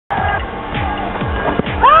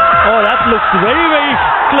close, very, very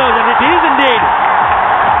close, and it is indeed.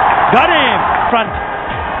 Got him front.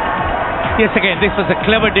 Yes, again, this was a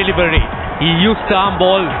clever delivery. He used the arm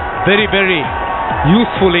ball very, very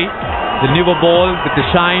usefully. The newer ball with the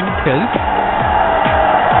shine. Another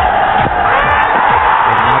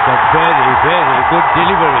very, very good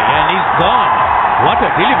delivery, and he's gone. What a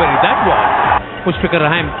delivery that was. Mushfiqur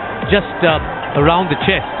Rahim just around the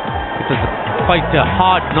chest. It was quite a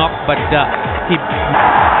hard knock, but there he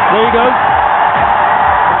goes.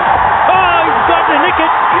 Oh, he's got the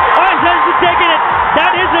wicket. Oh, he's taken it.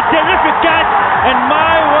 That is a terrific catch, and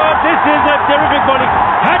my word, this is a terrific bowling.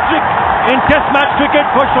 Hat-trick in Test match cricket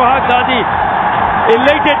for Sohag Gazi.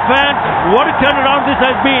 Elated fans, what a turnaround this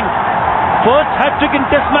has been. First hat-trick in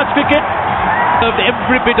Test match cricket.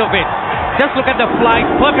 Every bit of it. Just look at the flight,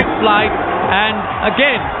 perfect flight, and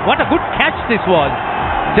again, what a good catch this was.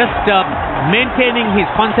 Just maintaining his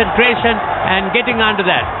concentration and getting under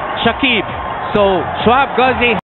that. Shakib. So Shohag Gazi